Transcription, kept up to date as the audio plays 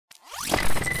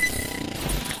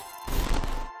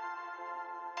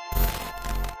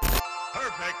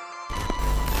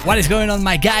What is going on,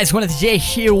 my guys? WannaDJ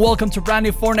here. Welcome to a brand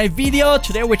new Fortnite video.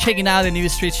 Today we're checking out the new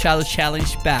Street Shadow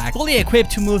Challenge pack. Fully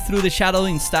equipped to move through the shadow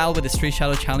in style with the Street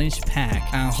Shadow Challenge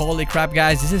pack. And holy crap,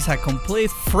 guys, this is a complete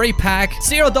free pack.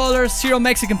 $0, 0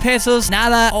 Mexican pesos.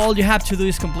 Nada. All you have to do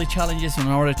is complete challenges in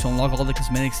order to unlock all the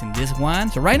cosmetics in this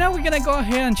one. So right now we're gonna go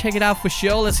ahead and check it out for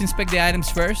sure. Let's inspect the items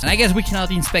first. And I guess we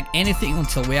cannot inspect anything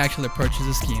until we actually purchase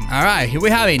the skin. Alright, here we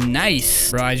have it.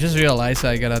 Nice. Bro, I just realized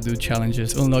I gotta do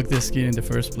challenges to unlock this skin in the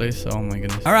first place. Oh my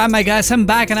goodness. Alright, my guys, I'm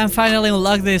back and I'm finally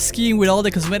unlocked the skin with all the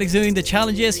cosmetics doing the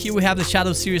challenges. Here we have the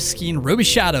Shadow Series skin, Ruby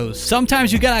Shadows.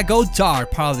 Sometimes you gotta go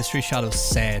dark, part of the Street Shadow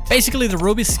set. Basically the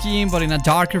Ruby skin, but in a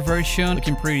darker version.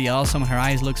 Looking pretty awesome. Her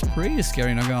eyes looks pretty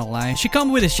scary, not gonna lie. She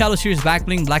comes with the Shadow Series back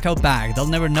bling Blackout bag. They'll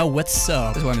never know what's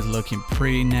up. This one is looking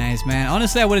pretty nice, man.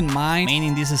 Honestly, I wouldn't mind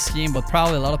maining this skin, but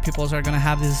probably a lot of people are gonna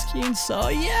have this skin, so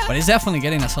yeah. But it's definitely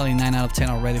getting a solid 9 out of 10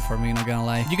 already for me, not gonna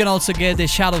lie. You can also get the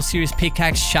Shadow Series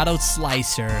Pickaxe Shadow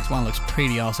Slicer. This one looks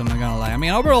pretty awesome, not gonna lie. I mean,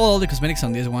 overall, all the cosmetics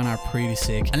on this one are pretty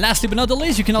sick. And lastly but not the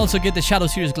least, you can also get the Shadow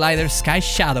Series Glider Sky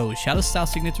Shadow Style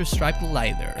Signature Stripe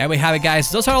Glider. There we have it, guys.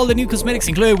 Those are all the new cosmetics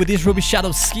included with this Ruby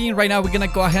Shadow skin. Right now, we're gonna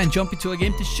go ahead and jump into a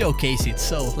game to showcase it.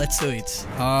 So, let's do it.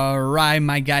 Alright,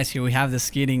 my guys, here we have the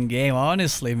skin in game.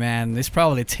 Honestly, man, it's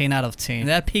probably 10 out of 10.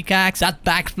 That pickaxe, that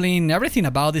back bling, everything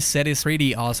about this set is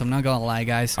pretty awesome, not gonna lie,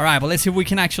 guys. Alright, but let's see if we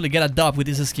can actually get a dub with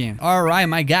this skin. Alright,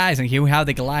 my guys, and here we have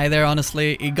the glider.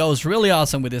 Honestly, it goes really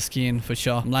awesome with this skin, for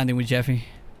sure. I'm landing with Jeffy.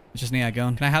 I just need a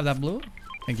gun. Can I have that blue?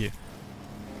 Thank you.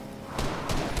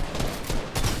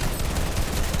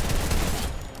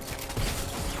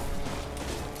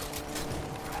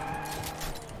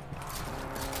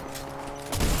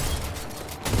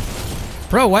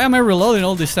 Bro, why am I reloading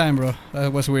all this time, bro?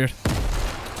 That was weird.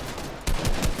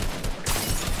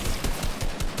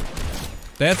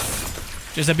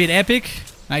 Death. Just a bit epic.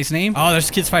 Nice name. Oh,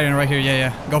 there's kids fighting right here. Yeah,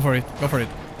 yeah. Go for it. Go for it.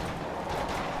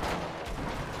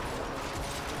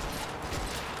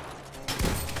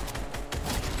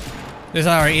 These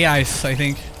are our AIs, I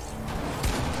think.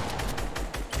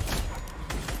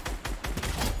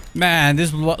 Man,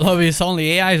 this lobby is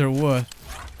only AIs or what?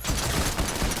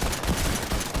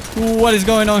 What is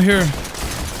going on here?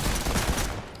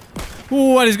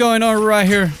 What is going on right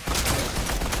here?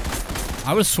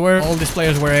 I would swear all these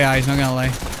players were AIs, not gonna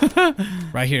lie.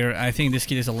 Right here, I think this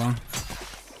kid is alone.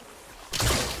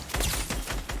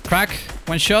 Crack,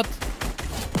 one shot.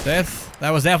 Death. That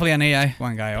was definitely an AI.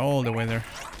 One guy all the way there.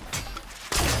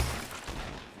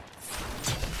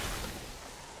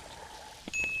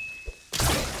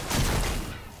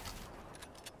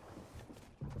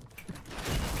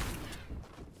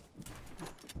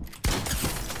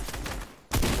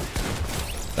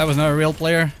 That was not a real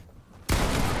player.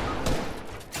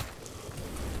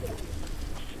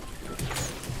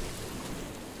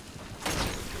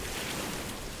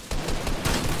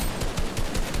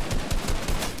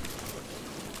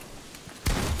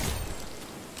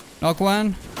 Knock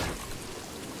one.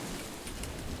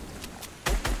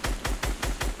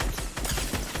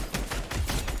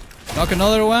 Knock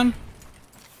another one.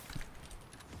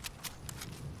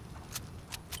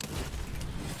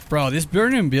 Bro, these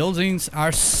burning buildings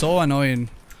are so annoying.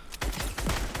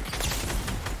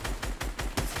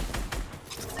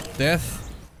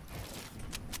 Death.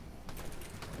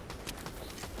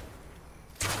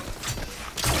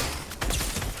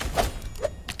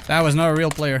 That was not a real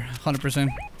player, 100%.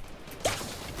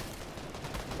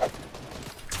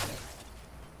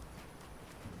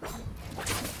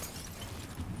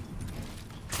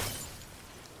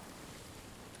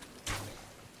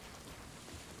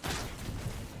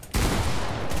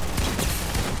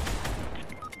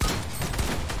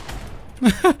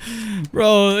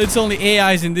 Bro, it's only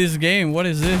AIs in this game. What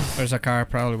is this? There's a car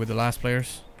probably with the last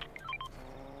players.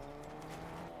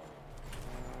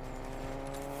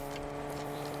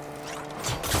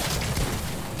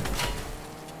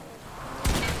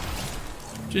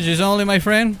 GG's only, my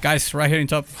friend. Guys, right here in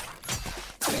top.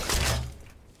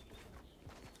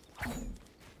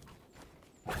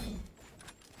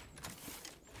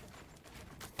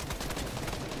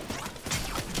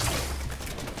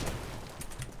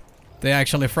 They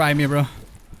actually fry me, bro.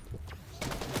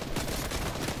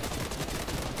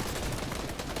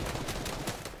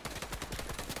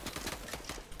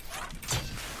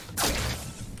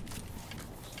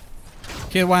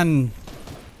 Kill one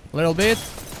a little bit.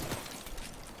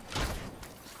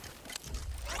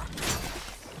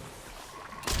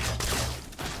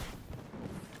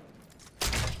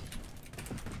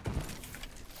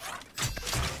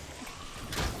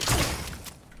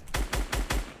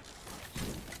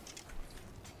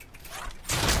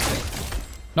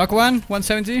 Knock one,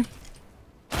 170.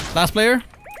 Last player.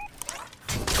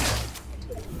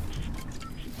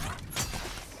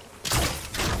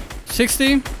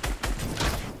 $60.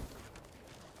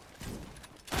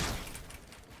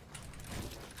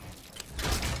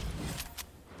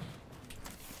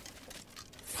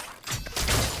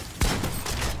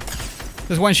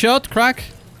 There's one shot, crack.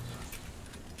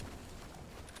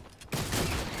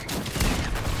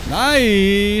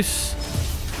 Nice.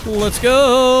 Let's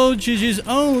go. GG's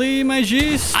only, my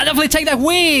G's. I definitely take that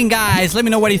win, guys. Let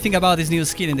me know what you think about this new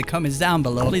skin in the comments down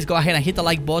below. Please go ahead and hit the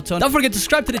like button. Don't forget to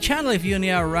subscribe to the channel if you're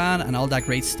new around and all that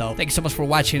great stuff. Thank you so much for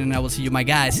watching, and I will see you, my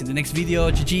guys, in the next video.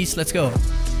 GG's. Let's go.